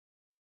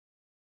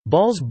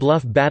Balls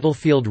Bluff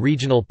Battlefield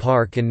Regional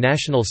Park and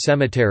National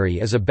Cemetery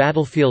is a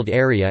battlefield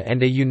area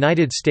and a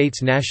United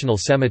States national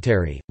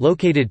cemetery,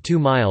 located 2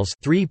 miles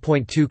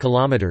 (3.2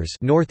 kilometers)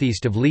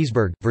 northeast of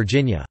Leesburg,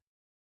 Virginia.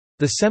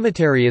 The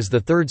cemetery is the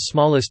third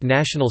smallest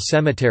national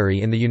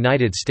cemetery in the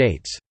United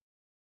States.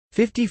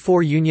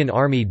 54 Union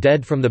Army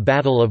dead from the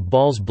Battle of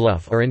Balls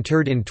Bluff are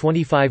interred in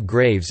 25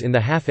 graves in the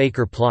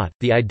half-acre plot.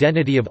 The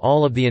identity of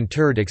all of the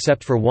interred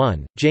except for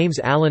one, James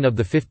Allen of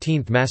the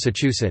 15th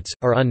Massachusetts,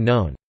 are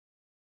unknown.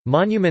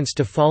 Monuments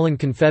to fallen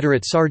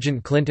Confederate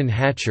Sergeant Clinton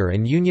Hatcher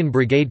and Union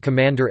Brigade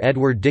Commander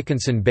Edward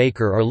Dickinson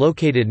Baker are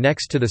located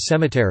next to the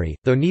cemetery,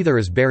 though neither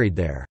is buried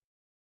there.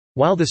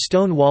 While the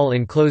stone wall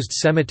enclosed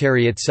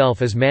cemetery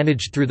itself is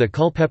managed through the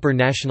Culpeper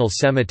National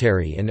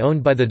Cemetery and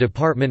owned by the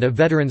Department of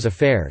Veterans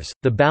Affairs,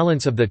 the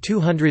balance of the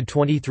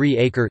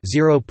 223-acre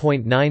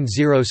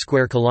 (0.90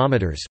 square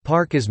kilometers)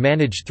 park is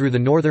managed through the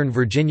Northern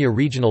Virginia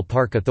Regional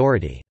Park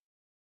Authority.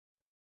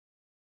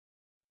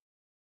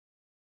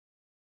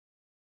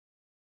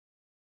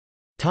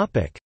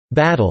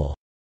 Battle.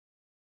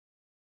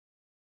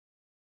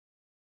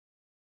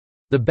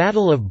 The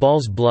Battle of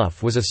Balls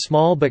Bluff was a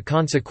small but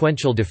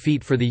consequential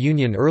defeat for the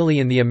Union early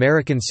in the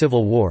American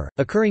Civil War,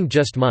 occurring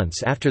just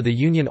months after the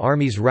Union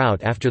Army's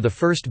rout after the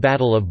First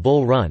Battle of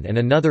Bull Run and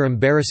another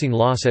embarrassing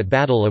loss at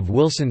Battle of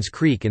Wilson's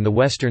Creek in the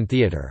Western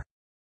Theater.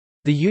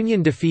 The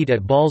Union defeat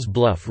at Balls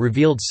Bluff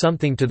revealed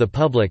something to the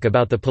public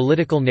about the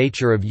political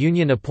nature of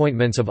Union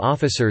appointments of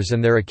officers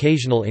and their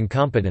occasional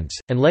incompetence,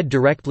 and led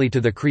directly to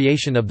the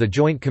creation of the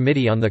Joint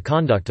Committee on the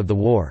Conduct of the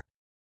War.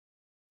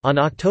 On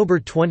October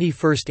 21,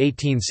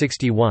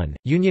 1861,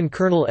 Union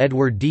Colonel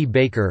Edward D.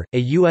 Baker, a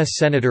U.S.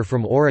 Senator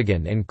from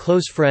Oregon and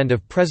close friend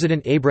of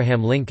President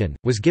Abraham Lincoln,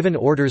 was given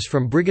orders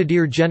from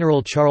Brigadier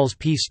General Charles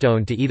P.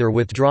 Stone to either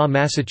withdraw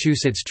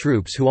Massachusetts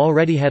troops who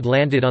already had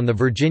landed on the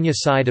Virginia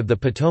side of the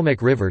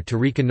Potomac River to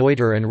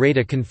reconnoiter and raid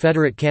a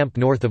Confederate camp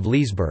north of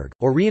Leesburg,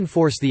 or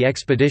reinforce the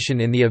expedition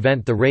in the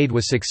event the raid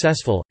was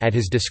successful, at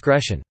his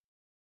discretion.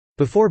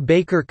 Before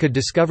Baker could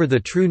discover the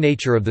true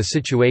nature of the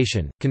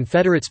situation,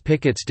 Confederates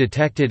pickets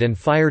detected and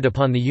fired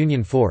upon the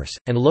Union force,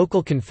 and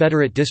local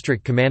Confederate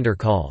district commander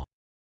Col.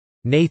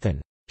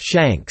 Nathan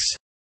Shanks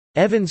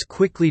Evans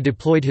quickly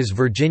deployed his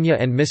Virginia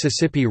and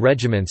Mississippi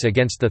regiments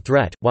against the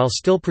threat, while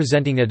still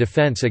presenting a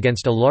defense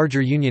against a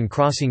larger Union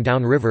crossing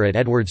downriver at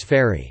Edwards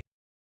Ferry.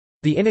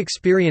 The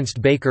inexperienced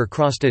Baker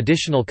crossed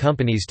additional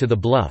companies to the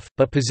bluff,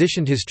 but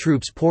positioned his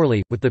troops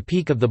poorly, with the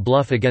peak of the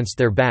bluff against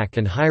their back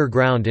and higher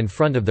ground in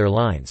front of their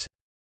lines.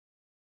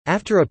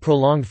 After a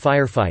prolonged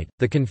firefight,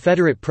 the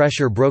Confederate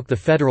pressure broke the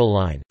Federal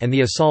line, and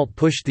the assault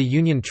pushed the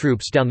Union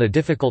troops down the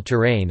difficult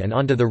terrain and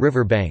onto the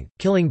river bank,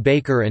 killing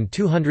Baker and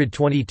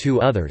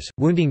 222 others,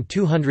 wounding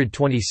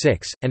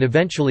 226, and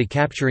eventually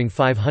capturing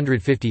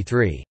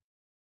 553.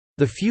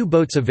 The few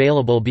boats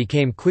available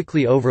became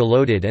quickly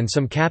overloaded and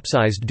some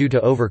capsized due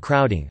to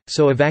overcrowding,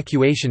 so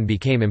evacuation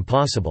became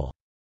impossible.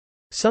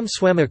 Some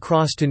swam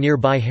across to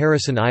nearby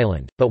Harrison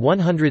Island, but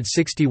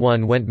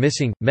 161 went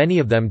missing, many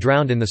of them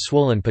drowned in the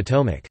swollen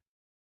Potomac.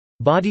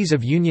 Bodies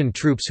of Union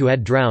troops who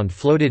had drowned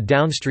floated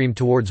downstream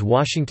towards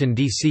Washington,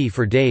 D.C.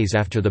 for days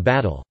after the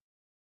battle.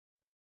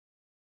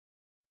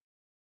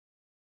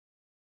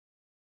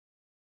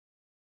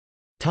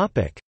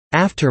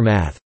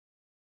 Aftermath.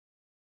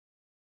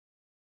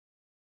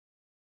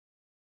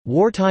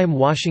 Wartime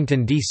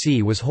Washington,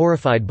 D.C. was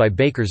horrified by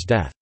Baker's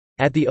death.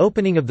 At the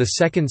opening of the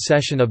second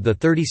session of the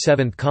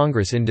 37th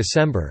Congress in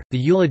December, the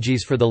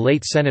eulogies for the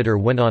late senator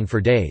went on for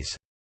days.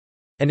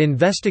 An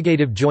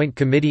investigative joint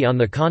committee on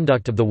the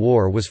conduct of the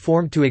war was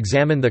formed to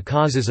examine the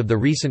causes of the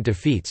recent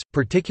defeats,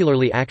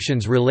 particularly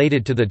actions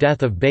related to the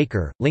death of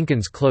Baker,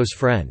 Lincoln's close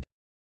friend.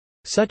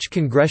 Such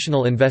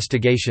congressional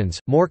investigations,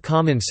 more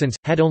common since,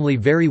 had only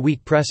very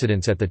weak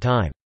precedents at the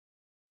time.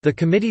 The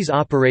committee's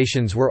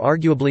operations were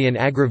arguably an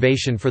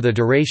aggravation for the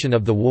duration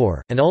of the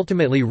war, and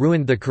ultimately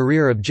ruined the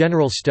career of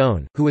General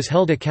Stone, who was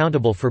held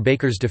accountable for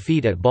Baker's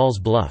defeat at Balls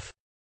Bluff.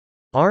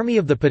 Army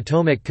of the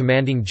Potomac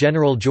commanding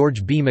General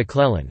George B.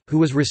 McClellan, who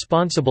was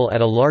responsible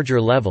at a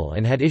larger level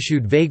and had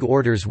issued vague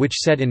orders which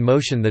set in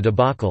motion the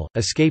debacle,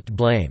 escaped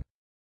blame.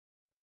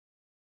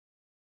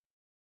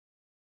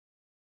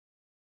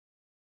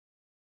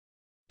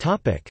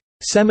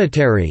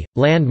 Cemetery,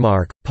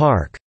 landmark,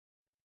 park.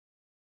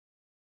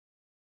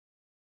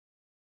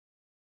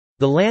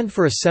 The land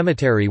for a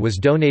cemetery was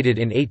donated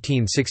in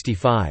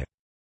 1865.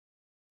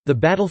 The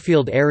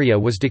battlefield area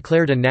was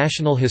declared a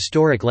National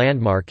Historic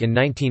Landmark in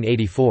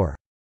 1984.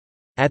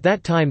 At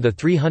that time the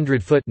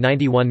 300-foot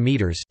 (91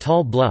 meters)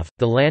 tall bluff,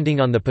 the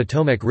landing on the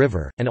Potomac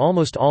River, and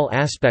almost all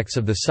aspects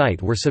of the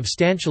site were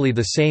substantially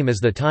the same as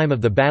the time of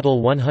the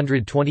battle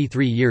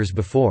 123 years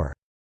before.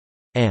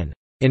 An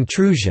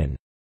intrusion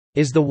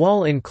is the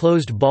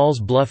wall-enclosed Balls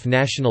Bluff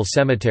National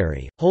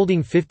Cemetery,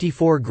 holding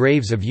 54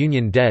 graves of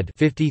Union dead,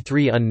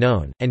 53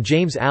 unknown, and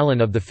James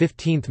Allen of the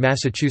 15th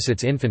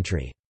Massachusetts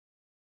Infantry.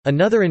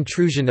 Another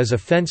intrusion is a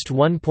fenced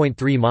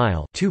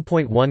 1.3-mile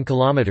 (2.1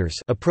 kilometers)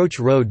 approach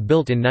road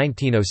built in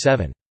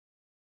 1907.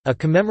 A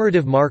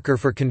commemorative marker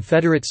for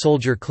Confederate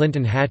soldier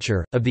Clinton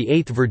Hatcher, of the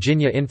 8th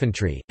Virginia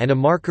Infantry, and a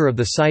marker of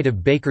the site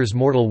of Baker's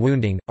mortal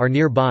wounding, are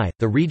nearby.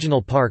 The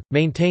regional park,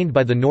 maintained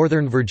by the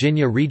Northern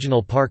Virginia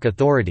Regional Park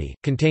Authority,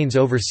 contains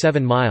over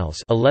 7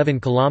 miles (11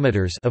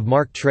 kilometers) of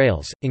marked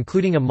trails,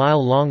 including a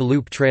mile-long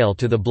loop trail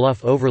to the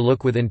Bluff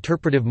Overlook with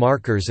interpretive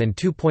markers and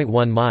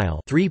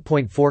 2.1-mile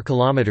 (3.4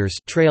 kilometers)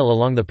 trail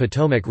along the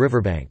Potomac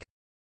Riverbank.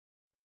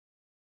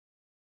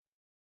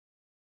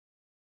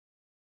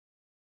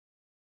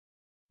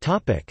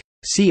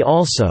 See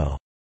also: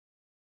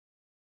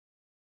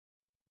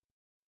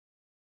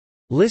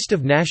 List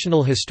of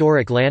National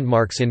Historic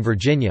Landmarks in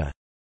Virginia,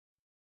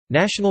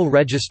 National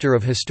Register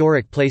of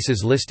Historic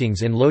Places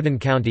listings in Loudoun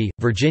County,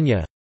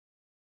 Virginia.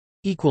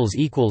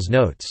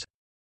 Notes